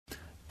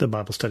The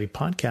Bible Study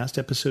Podcast,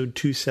 episode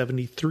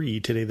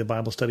 273. Today, the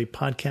Bible Study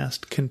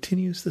Podcast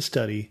continues the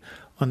study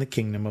on the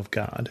Kingdom of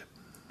God.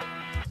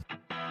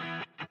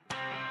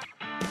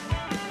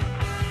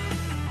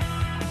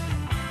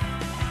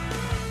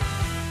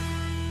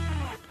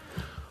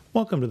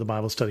 Welcome to the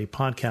Bible Study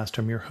Podcast.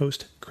 I'm your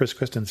host, Chris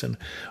Christensen.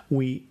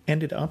 We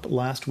ended up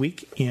last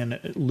week in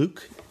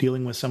Luke,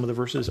 dealing with some of the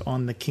verses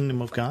on the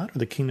Kingdom of God, or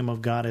the Kingdom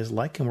of God is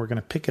like, and we're going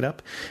to pick it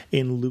up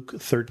in Luke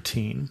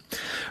 13.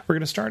 We're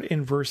going to start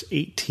in verse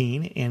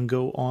 18 and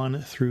go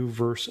on through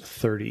verse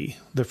 30.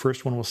 The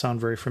first one will sound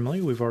very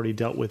familiar. We've already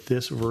dealt with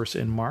this verse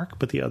in Mark,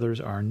 but the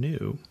others are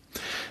new.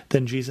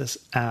 Then Jesus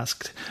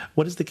asked,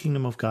 "What is the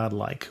kingdom of God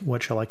like?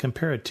 What shall I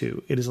compare it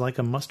to? It is like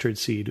a mustard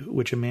seed,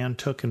 which a man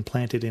took and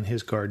planted in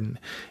his garden.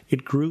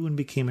 It grew and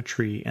became a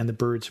tree, and the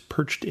birds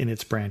perched in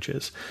its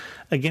branches."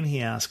 Again he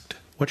asked,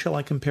 "What shall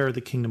I compare the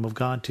kingdom of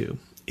God to?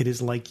 It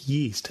is like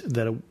yeast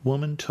that a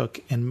woman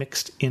took and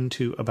mixed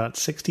into about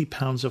 60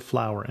 pounds of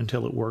flour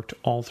until it worked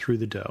all through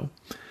the dough."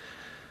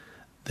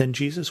 Then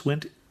Jesus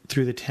went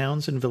through the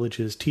towns and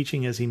villages,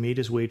 teaching as he made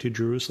his way to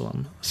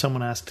Jerusalem.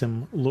 Someone asked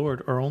him,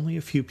 "Lord, are only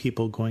a few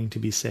people going to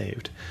be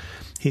saved?"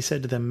 He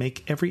said to them,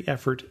 "Make every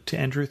effort to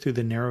enter through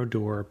the narrow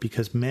door,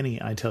 because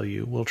many, I tell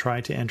you, will try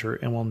to enter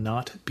and will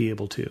not be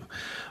able to.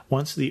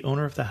 Once the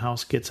owner of the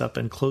house gets up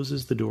and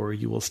closes the door,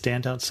 you will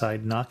stand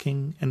outside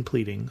knocking and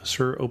pleading,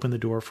 'Sir, open the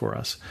door for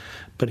us.'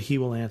 But he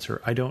will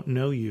answer, 'I don't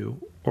know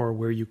you or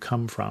where you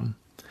come from.'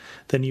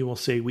 Then you will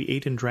say, 'We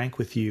ate and drank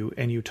with you,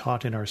 and you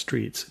taught in our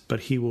streets.'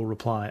 But he will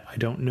reply, 'I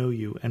don't know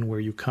you and where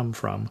you come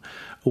from.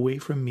 Away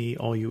from me,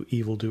 all you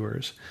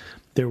evildoers.'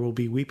 There will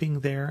be weeping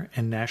there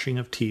and gnashing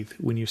of teeth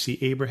when you see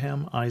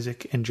Abraham,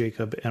 Isaac, and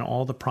Jacob, and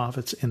all the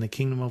prophets in the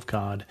kingdom of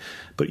God,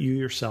 but you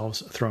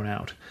yourselves thrown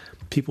out.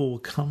 People will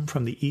come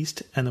from the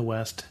east and the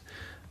west,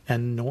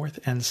 and north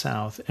and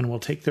south, and will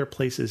take their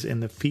places in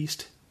the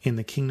feast in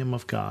the kingdom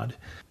of God.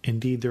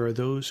 Indeed, there are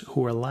those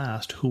who are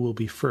last who will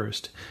be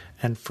first,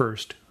 and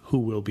first who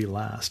will be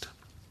last."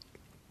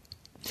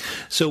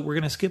 So we're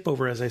going to skip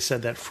over, as I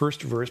said, that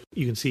first verse.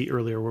 You can see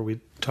earlier where we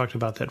talked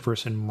about that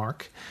verse in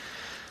Mark.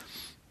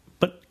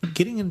 But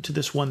getting into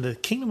this one, the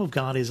kingdom of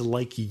God is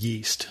like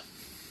yeast.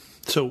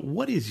 So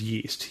what is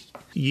yeast?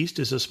 Yeast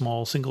is a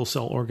small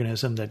single-cell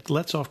organism that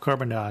lets off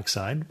carbon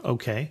dioxide.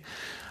 Okay,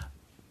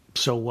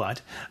 so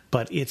what?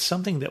 But it's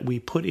something that we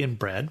put in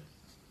bread,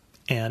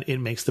 and it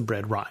makes the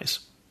bread rise.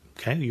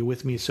 Okay, you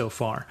with me so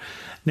far?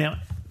 Now,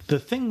 the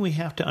thing we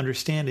have to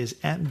understand is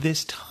at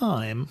this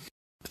time,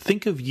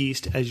 think of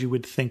yeast as you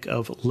would think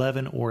of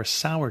leaven or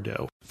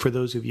sourdough. For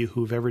those of you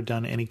who've ever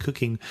done any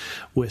cooking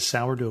with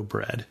sourdough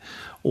bread,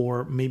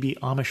 or maybe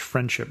Amish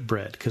friendship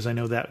bread, because I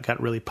know that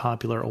got really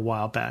popular a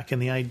while back.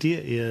 And the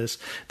idea is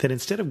that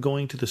instead of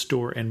going to the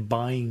store and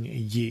buying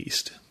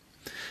yeast,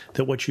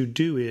 that what you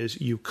do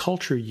is you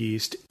culture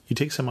yeast, you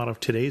take some out of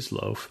today's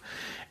loaf,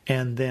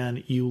 and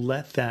then you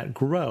let that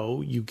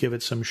grow. You give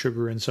it some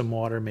sugar and some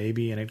water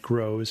maybe, and it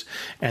grows,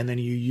 and then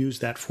you use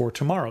that for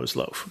tomorrow's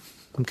loaf.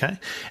 Okay?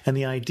 And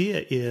the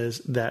idea is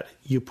that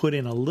you put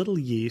in a little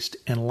yeast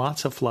and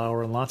lots of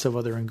flour and lots of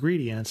other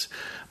ingredients,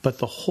 but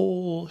the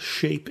whole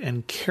shape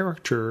and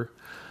character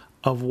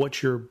of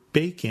what you're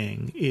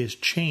baking is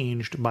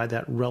changed by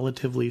that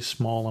relatively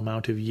small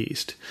amount of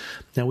yeast.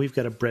 Now, we've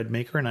got a bread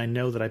maker, and I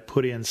know that I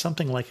put in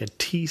something like a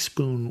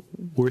teaspoon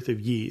worth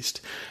of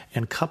yeast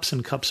and cups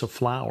of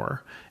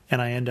flour,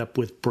 and I end up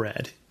with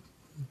bread.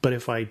 But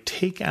if I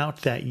take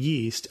out that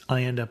yeast,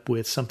 I end up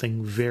with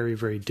something very,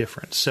 very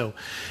different. So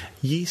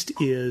yeast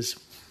is,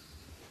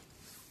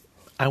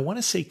 I want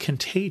to say,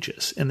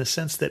 contagious in the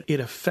sense that it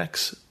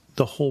affects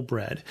the whole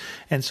bread.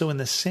 And so in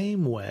the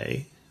same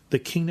way, the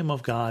kingdom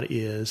of God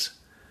is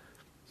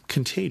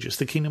contagious.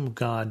 The kingdom of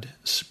God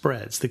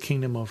spreads. The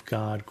kingdom of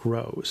God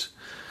grows.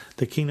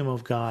 The kingdom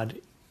of God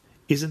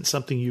isn't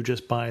something you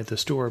just buy at the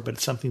store, but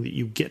it's something that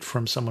you get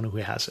from someone who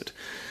has it.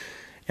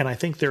 And I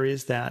think there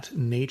is that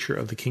nature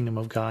of the kingdom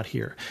of God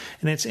here.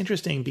 And it's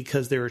interesting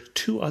because there are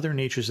two other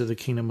natures of the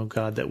kingdom of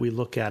God that we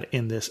look at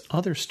in this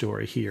other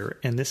story here,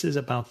 and this is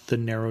about the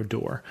narrow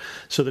door.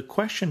 So the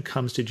question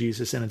comes to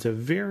Jesus, and it's a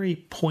very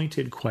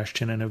pointed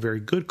question and a very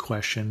good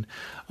question.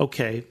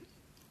 Okay,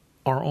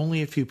 are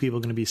only a few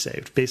people going to be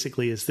saved?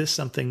 Basically, is this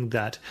something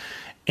that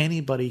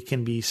anybody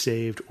can be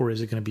saved, or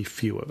is it going to be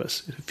few of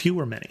us? Few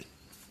or many?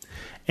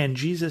 And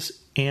Jesus'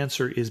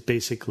 answer is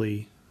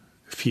basically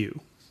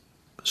few.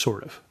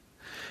 Sort of.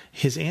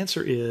 His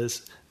answer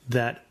is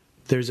that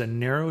there's a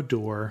narrow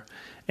door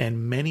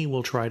and many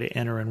will try to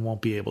enter and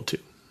won't be able to.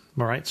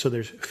 All right? So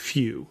there's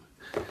few.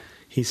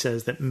 He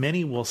says that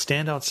many will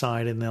stand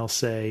outside and they'll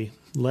say,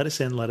 let us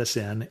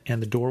in,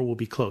 and the door will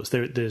be closed.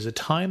 There's a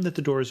time that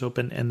the door is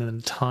open and then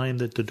a time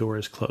that the door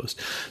is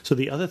closed. So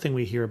the other thing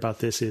we hear about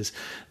this is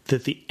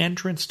that the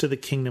entrance to the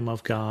kingdom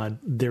of God,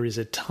 there is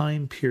a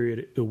time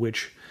period at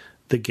which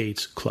the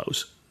gates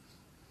close.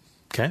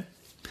 Okay?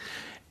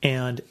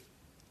 And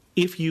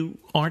if you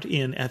aren't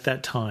in at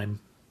that time,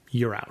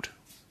 you're out.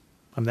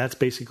 And that's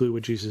basically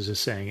what Jesus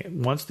is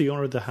saying. Once the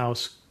owner of the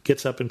house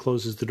gets up and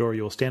closes the door,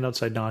 you will stand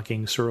outside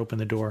knocking, Sir, open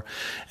the door,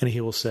 and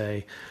he will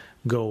say,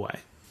 go away.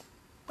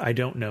 I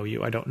don't know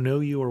you. I don't know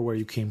you or where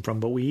you came from,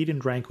 but we eat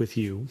and drank with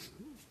you.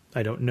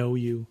 I don't know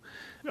you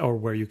or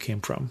where you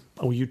came from.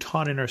 Oh, you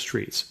taught in our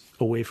streets.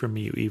 Away from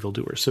me, you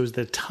evildoers. So is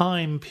the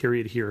time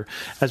period here,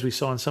 as we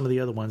saw in some of the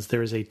other ones,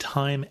 there is a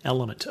time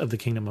element of the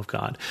kingdom of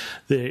God.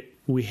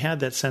 We had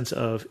that sense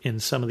of, in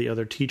some of the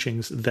other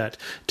teachings, that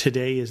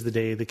today is the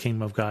day the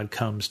kingdom of God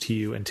comes to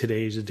you, and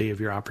today is the day of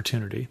your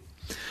opportunity.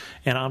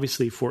 And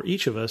obviously for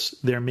each of us,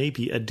 there may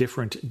be a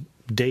different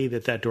day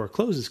that door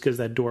closes, because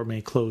that door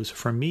may close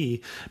for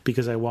me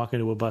because I walk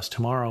into a bus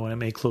tomorrow, and it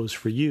may close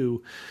for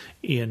you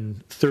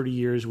in 30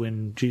 years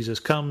when Jesus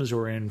comes,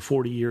 or in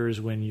 40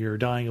 years when you're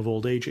dying of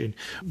old age, and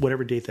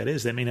whatever date that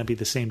is. That may not be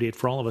the same date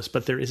for all of us,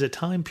 but there is a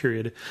time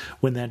period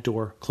when that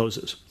door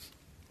closes.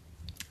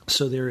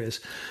 So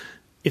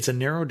it's a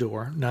narrow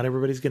door, not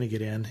everybody's going to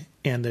get in,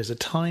 and there's a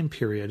time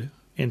period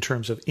in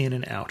terms of in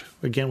and out.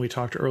 Again, we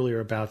talked earlier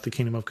about the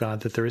kingdom of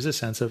God, that there is a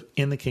sense of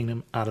in the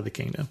kingdom, out of the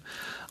kingdom.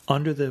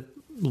 Under the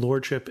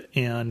lordship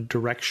and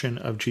direction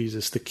of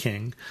Jesus the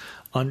King,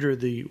 under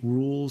the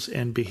rules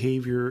and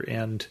behavior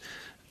and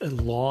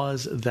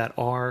laws that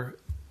are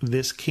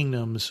this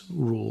kingdom's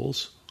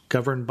rules,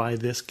 governed by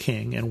this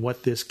king, and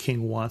what this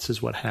king wants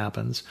is what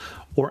happens,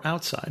 or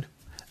outside,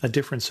 a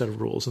different set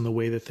of rules in the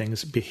way that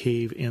things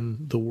behave in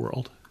the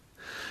world,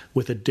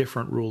 with a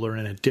different ruler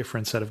and a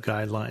different set of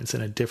guidelines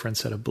and a different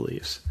set of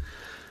beliefs.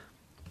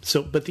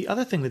 So, but the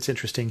other thing that's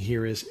interesting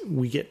here is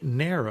we get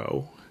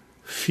narrow,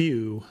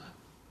 few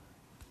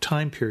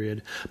time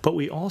period, but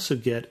we also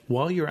get,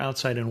 while you're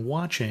outside and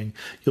watching,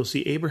 you'll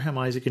see Abraham,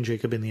 Isaac, and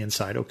Jacob in the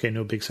inside. Okay,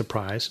 no big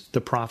surprise.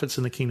 The prophets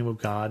in the kingdom of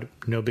God,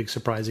 no big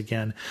surprise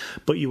again.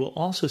 But you will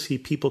also see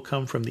people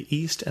come from the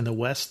east and the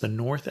west, the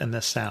north and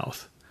the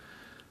south.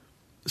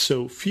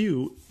 So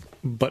few,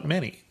 but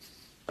many.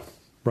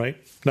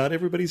 Right? Not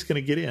everybody's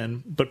going to get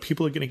in, but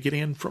people are going to get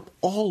in from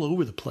all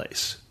over the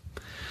place.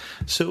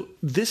 So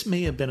this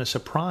may have been a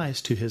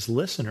surprise to his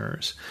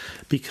listeners,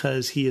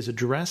 because he is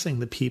addressing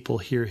the people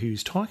here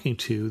he's talking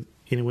to.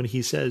 And when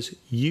he says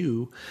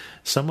you,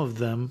 some of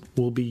them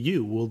will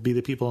be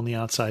the people on the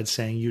outside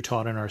saying, you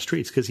taught in our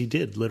streets, because he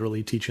did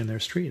literally teach in their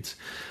streets.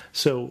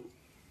 So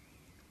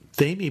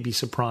they may be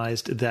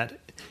surprised that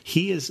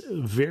he is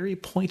very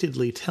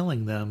pointedly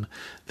telling them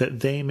that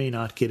they may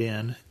not get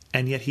in.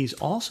 And yet he's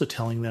also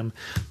telling them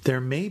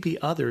there may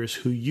be others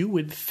who you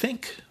would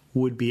think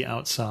would be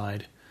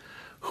outside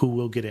who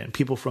will get in.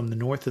 People from the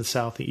north and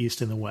south, the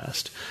east and the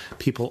west.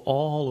 People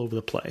all over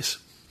the place.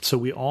 So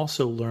we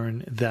also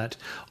learn that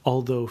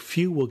although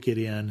few will get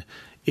in,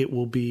 it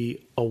will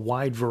be a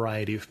wide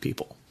variety of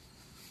people.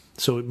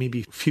 So it may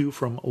be few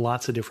from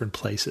lots of different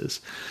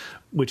places,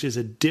 which is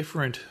a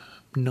different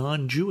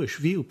non-Jewish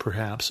view,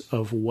 perhaps,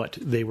 of what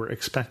they were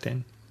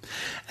expecting.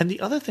 And the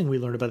other thing we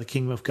learn about the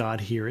kingdom of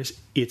God here is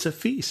it's a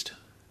feast.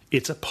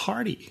 It's a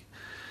party.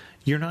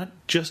 You're not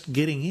just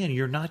getting in.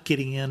 You're not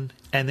getting in,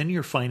 and then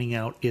you're finding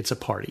out it's a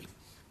party.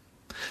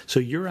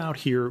 So you're out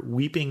here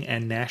weeping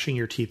and gnashing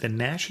your teeth. And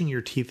gnashing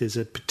your teeth is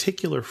a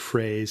particular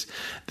phrase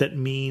that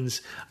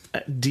means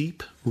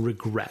deep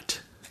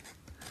regret.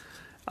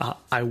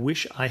 I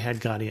wish I had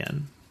got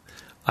in.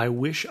 I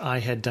wish I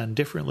had done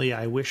differently.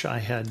 I wish I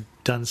had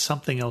done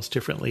something else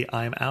differently.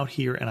 I'm out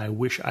here and I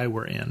wish I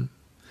were in.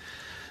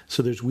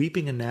 So there's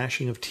weeping and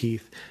gnashing of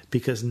teeth,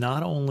 because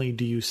not only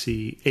do you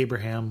see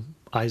Abraham,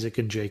 Isaac,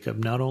 and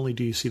Jacob, not only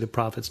do you see the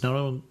prophets,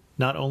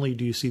 not only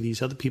do you see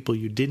these other people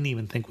you didn't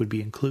even think would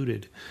be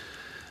included,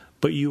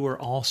 but you are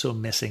also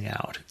missing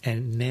out.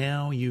 And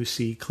now you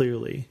see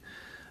clearly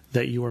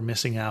that you are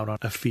missing out on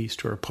a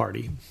feast or a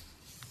party.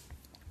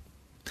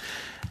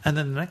 And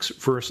then the next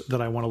verse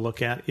that I want to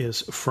look at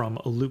is from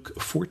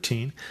Luke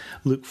 14,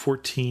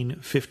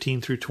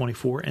 15 through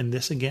 24. And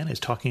this again is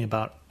talking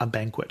about a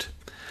banquet.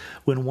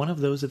 When one of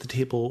those at the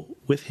table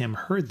with him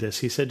heard this,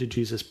 he said to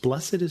Jesus,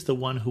 "Blessed is the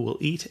one who will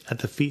eat at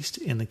the feast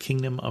in the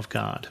kingdom of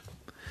God."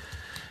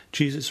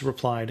 Jesus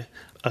replied,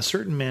 "A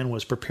certain man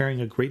was preparing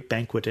a great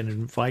banquet and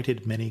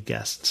invited many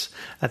guests.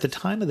 At the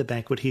time of the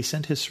banquet he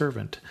sent his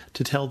servant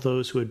to tell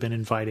those who had been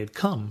invited,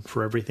 'Come,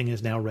 for everything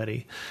is now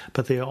ready.'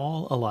 But they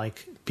all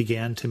alike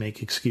began to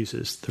make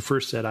excuses. The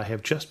first said, 'I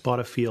have just bought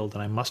a field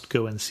and I must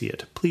go and see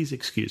it. Please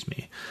excuse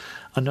me.'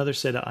 Another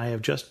said, 'I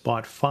have just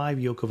bought 5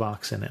 yoke of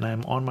oxen and I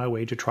am on my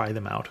way to try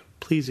them out.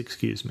 Please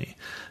excuse me.'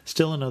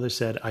 Still another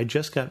said, 'I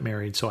just got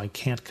married, so I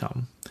can't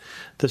come.'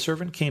 The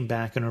servant came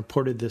back and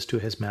reported this to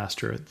his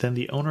master. Then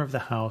the owner of the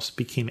house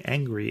became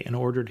angry and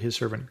ordered his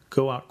servant,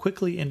 'Go out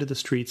quickly into the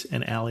streets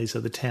and alleys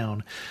of the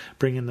town.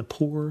 Bring in the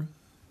poor,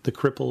 the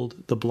crippled,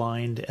 the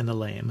blind, and the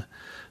lame.'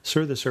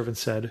 'Sir,' the servant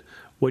said,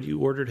 'what you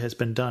ordered has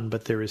been done,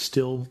 but there is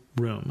still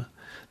room.'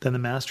 Then the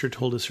master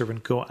told his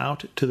servant, 'Go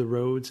out to the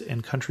roads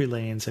and country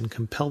lanes and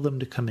compel them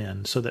to come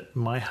in, so that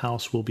my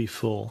house will be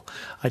full.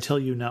 I tell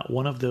you, not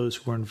one of those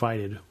who are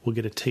invited will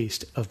get a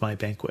taste of my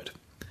banquet.'"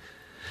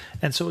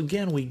 And so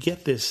again, we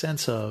get this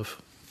sense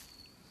of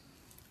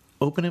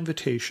open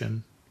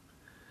invitation,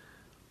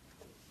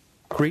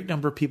 great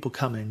number of people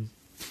coming,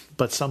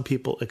 but some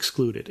people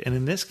excluded. And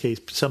in this case,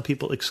 some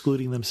people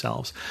excluding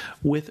themselves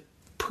with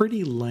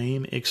pretty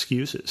lame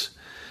excuses.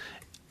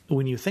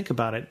 When you think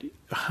about it,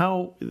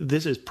 how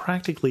this is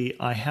practically,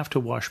 I have to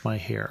wash my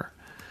hair.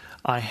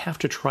 I have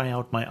to try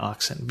out my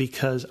oxen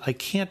because I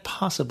can't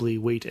possibly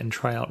wait and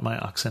try out my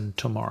oxen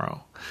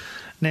tomorrow.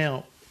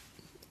 Now,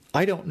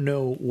 I don't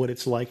know what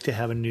it's like to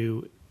have a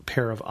new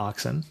pair of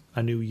oxen,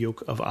 a new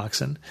yoke of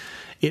oxen.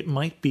 It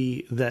might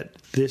be that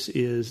this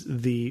is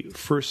the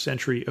first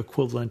century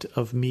equivalent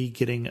of me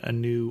getting a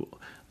new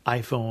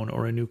iPhone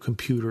or a new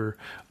computer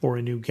or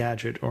a new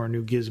gadget or a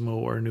new gizmo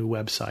or a new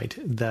website,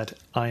 that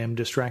I am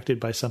distracted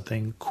by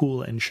something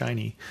cool and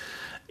shiny.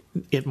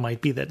 It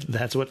might be that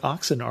that's what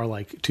oxen are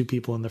like to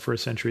people in the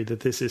first century, that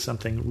this is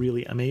something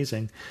really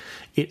amazing.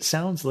 It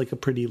sounds like a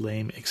pretty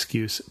lame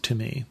excuse to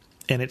me,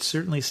 and it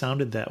certainly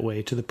sounded that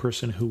way to the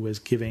person who was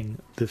giving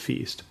the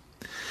feast.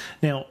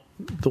 Now,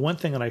 the one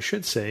thing that I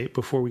should say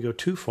before we go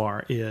too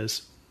far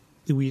is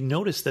we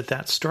notice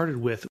that started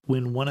with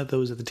when one of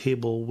those at the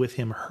table with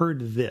him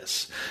heard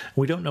this.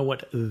 We don't know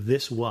what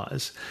this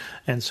was,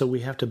 and so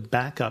we have to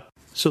back up.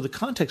 So the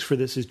context for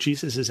this is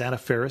Jesus is at a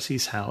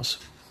Pharisee's house,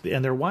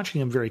 and they're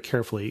watching him very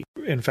carefully.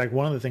 In fact,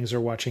 one of the things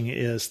they're watching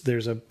is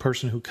there's a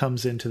person who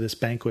comes into this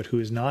banquet who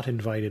is not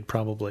invited,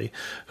 probably,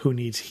 who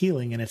needs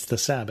healing, and it's the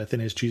Sabbath,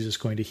 and is Jesus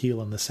going to heal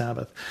on the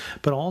Sabbath?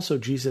 But also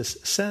Jesus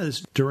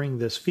says during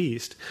this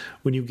feast,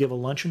 when you give a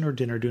luncheon or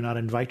dinner, do not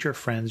invite your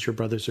friends, your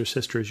brothers or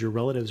sisters, your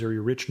relatives, or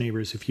your rich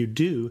neighbors. If you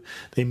do,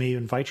 they may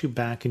invite you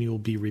back and you will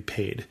be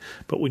repaid.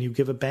 But when you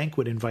give a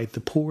banquet, invite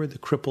the poor, the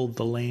crippled,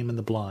 the lame, and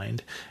the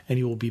blind, and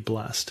you will be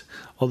blessed.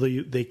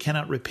 Although they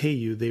cannot repay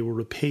you, they will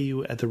repay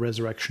you at the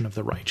resurrection of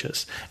the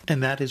righteous.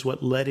 And that is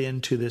what led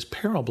into this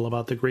parable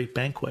about the great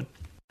banquet.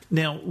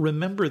 Now,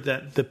 remember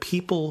that the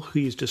people who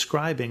he's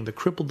describing, the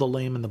crippled, the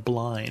lame, and the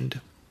blind,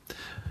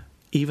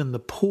 even the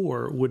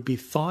poor, would be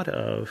thought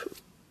of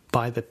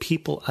by the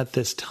people at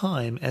this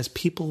time as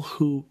people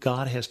who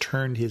God has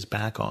turned his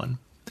back on.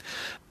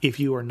 If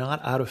you are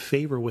not out of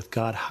favor with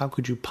God, how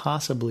could you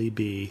possibly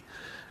be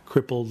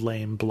crippled,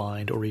 lame,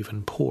 blind, or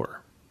even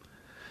poor?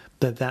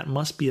 That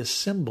must be a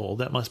symbol,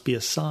 that must be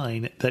a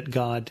sign that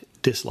God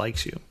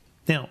dislikes you.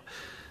 Now,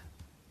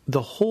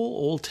 the whole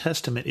Old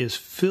Testament is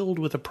filled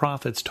with the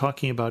prophets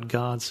talking about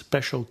God's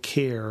special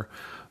care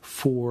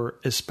for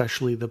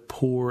especially the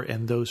poor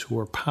and those who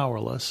are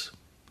powerless.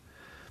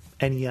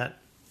 And yet,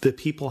 the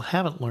people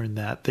haven't learned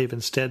that. They've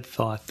instead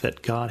thought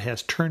that God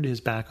has turned his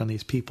back on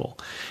these people.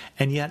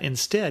 And yet,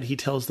 instead, he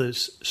tells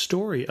this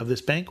story of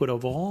this banquet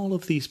of all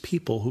of these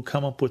people who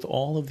come up with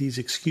all of these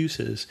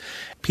excuses,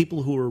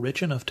 people who are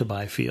rich enough to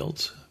buy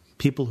fields,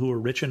 people who are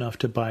rich enough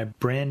to buy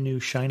brand new,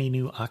 shiny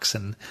new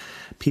oxen,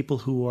 people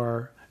who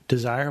are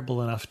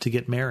desirable enough to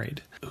get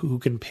married, who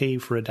can pay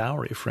for a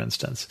dowry, for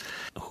instance.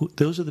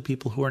 Those are the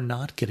people who are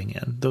not getting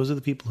in. Those are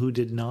the people who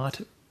did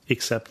not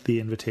accept the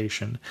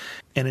invitation.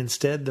 And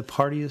instead, the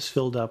party is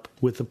filled up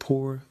with the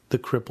poor, the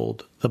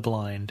crippled, the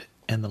blind,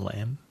 and the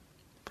lame.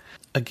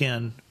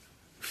 Again,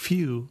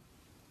 few,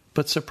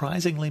 but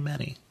surprisingly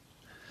many.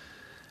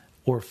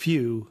 Or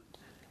few,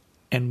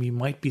 and we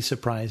might be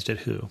surprised at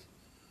who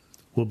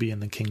will be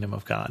in the kingdom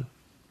of God.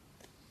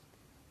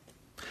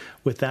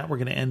 With that, we're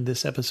going to end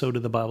this episode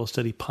of the Bible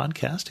Study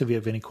Podcast. If you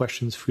have any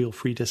questions, feel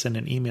free to send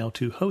an email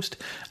to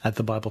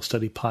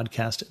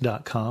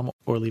host@thebiblestudypodcast.com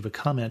or leave a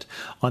comment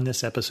on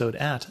this episode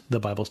at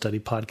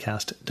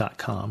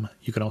thebiblestudypodcast.com.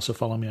 You can also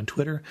follow me on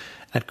Twitter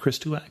at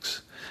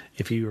Chris2X.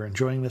 If you are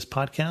enjoying this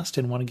podcast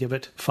and want to give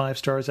it 5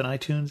 stars on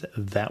iTunes,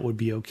 that would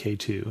be okay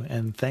too.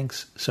 And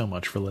thanks so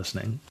much for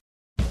listening.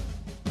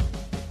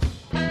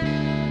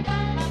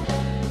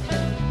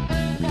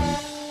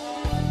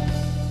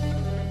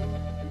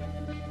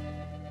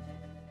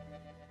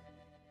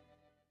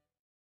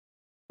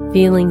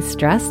 Feeling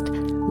stressed?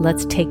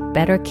 Let's take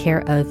better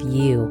care of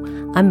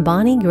you. I'm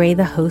Bonnie Gray,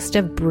 the host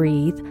of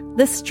Breathe,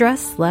 the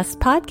Stress Less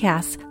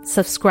podcast.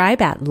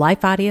 Subscribe at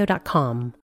lifeaudio.com.